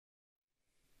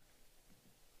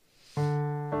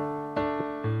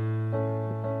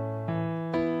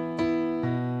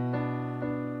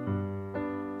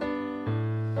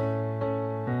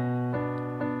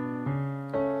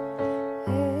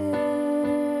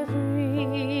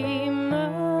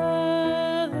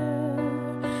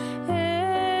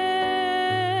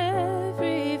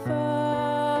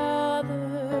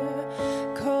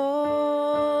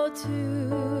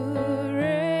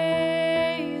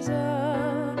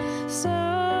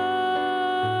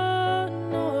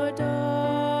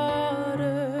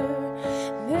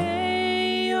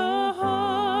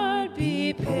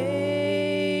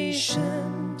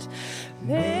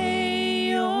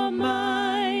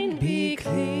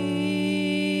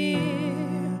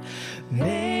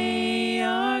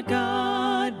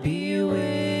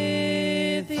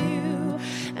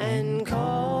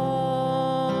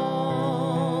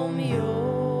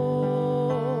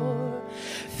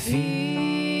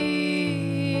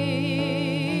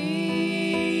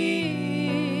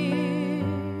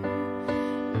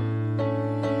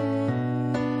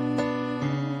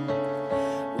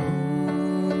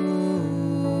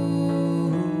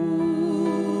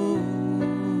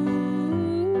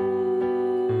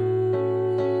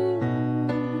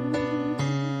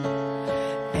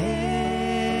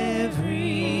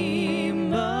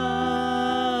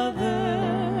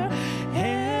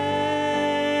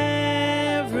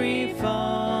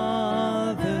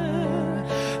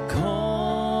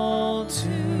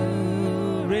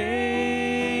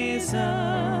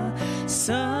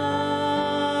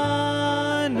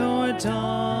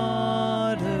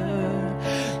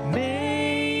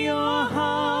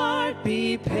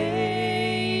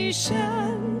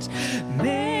patient.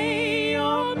 May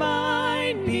your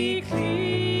mind be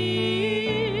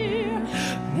clear.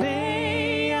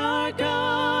 May our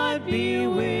God be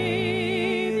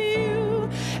with you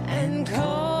and calm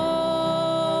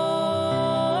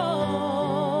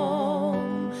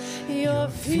your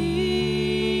fear.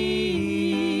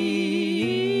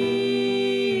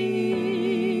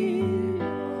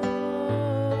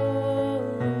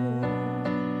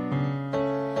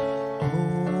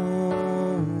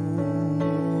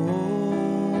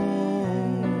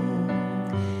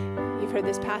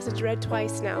 This passage read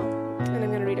twice now, and I'm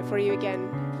going to read it for you again.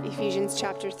 Ephesians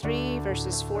chapter 3,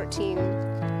 verses 14.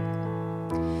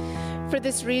 For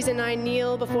this reason I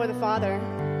kneel before the Father,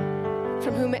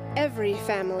 from whom every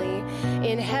family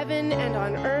in heaven and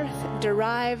on earth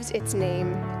derives its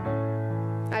name.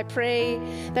 I pray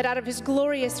that out of his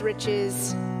glorious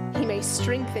riches he may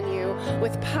strengthen you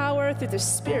with power through the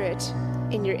Spirit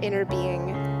in your inner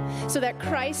being, so that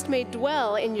Christ may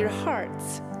dwell in your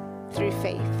hearts through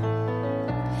faith.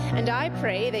 And I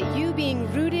pray that you,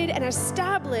 being rooted and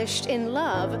established in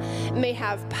love, may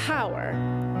have power,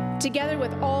 together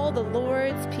with all the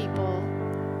Lord's people,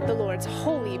 the Lord's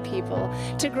holy people,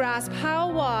 to grasp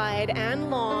how wide and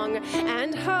long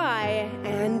and high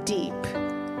and deep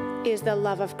is the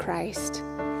love of Christ,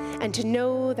 and to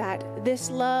know that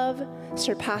this love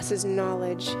surpasses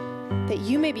knowledge, that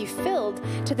you may be filled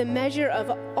to the measure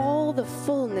of all the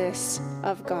fullness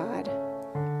of God.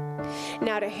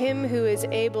 Now to him who is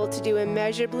able to do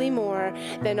immeasurably more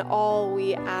than all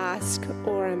we ask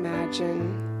or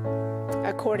imagine,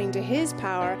 according to his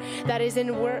power that is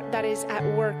at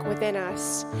work within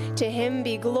us, to him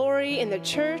be glory in the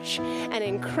church and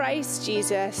in Christ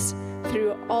Jesus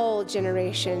through all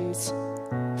generations,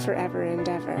 forever and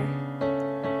ever.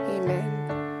 Amen.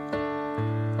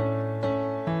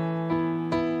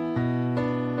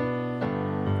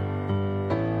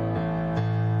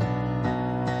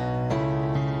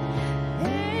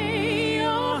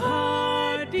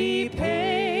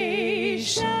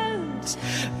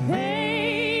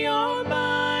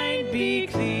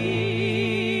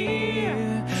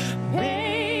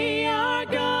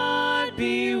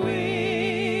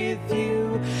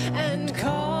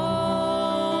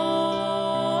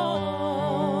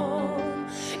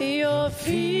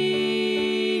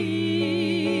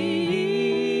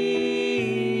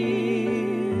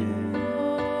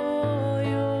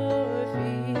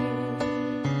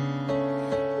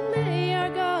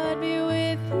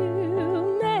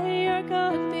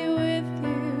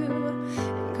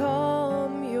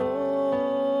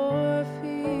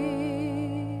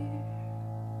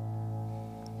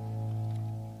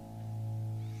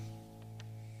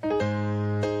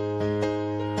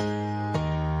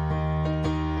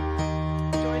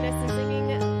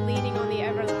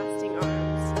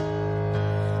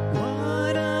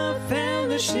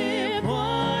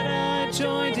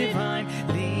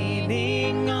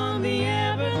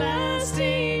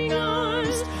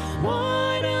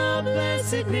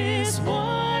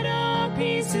 What a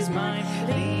peace is mine,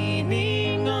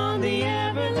 leaning on the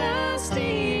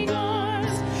everlasting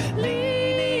arms,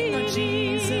 leaning on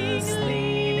Jesus,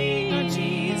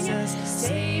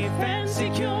 safe and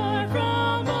secure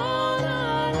from all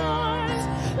alarms,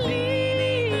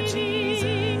 leaning on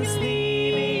Jesus,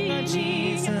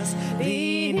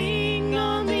 leaning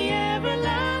on the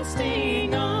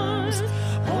everlasting arms.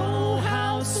 Oh,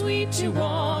 how sweet to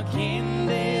walk in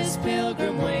this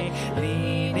pilgrim way,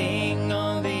 leaning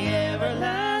on the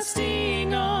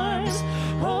everlasting arms.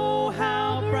 Oh,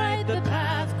 how bright the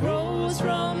path grows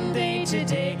from day to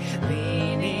day,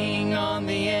 leaning on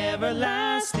the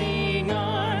everlasting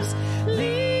arms,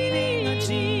 leaning on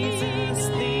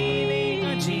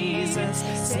Jesus,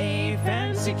 safe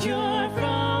and secure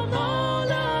from all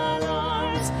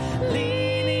alarms,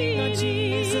 leaning on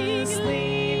Jesus,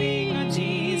 leaning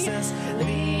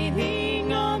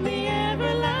on the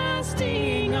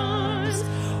everlasting arms.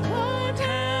 What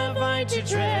have I to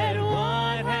dread?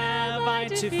 What have I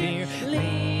to fear?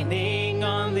 Leaning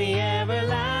on the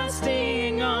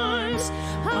everlasting arms.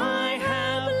 I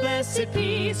have blessed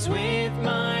peace with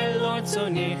my Lord so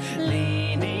near,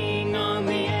 leaning on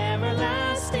the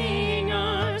everlasting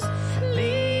arms,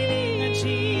 leaning on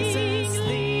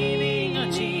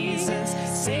Jesus,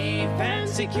 safe and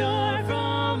secure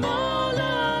from all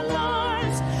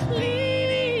alarms,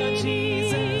 leaning on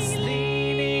Jesus,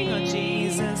 leaning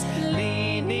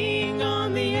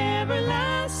on the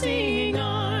everlasting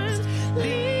arms,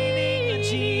 leaning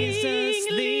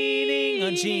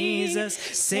on Jesus,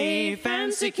 safe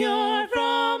and secure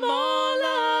from all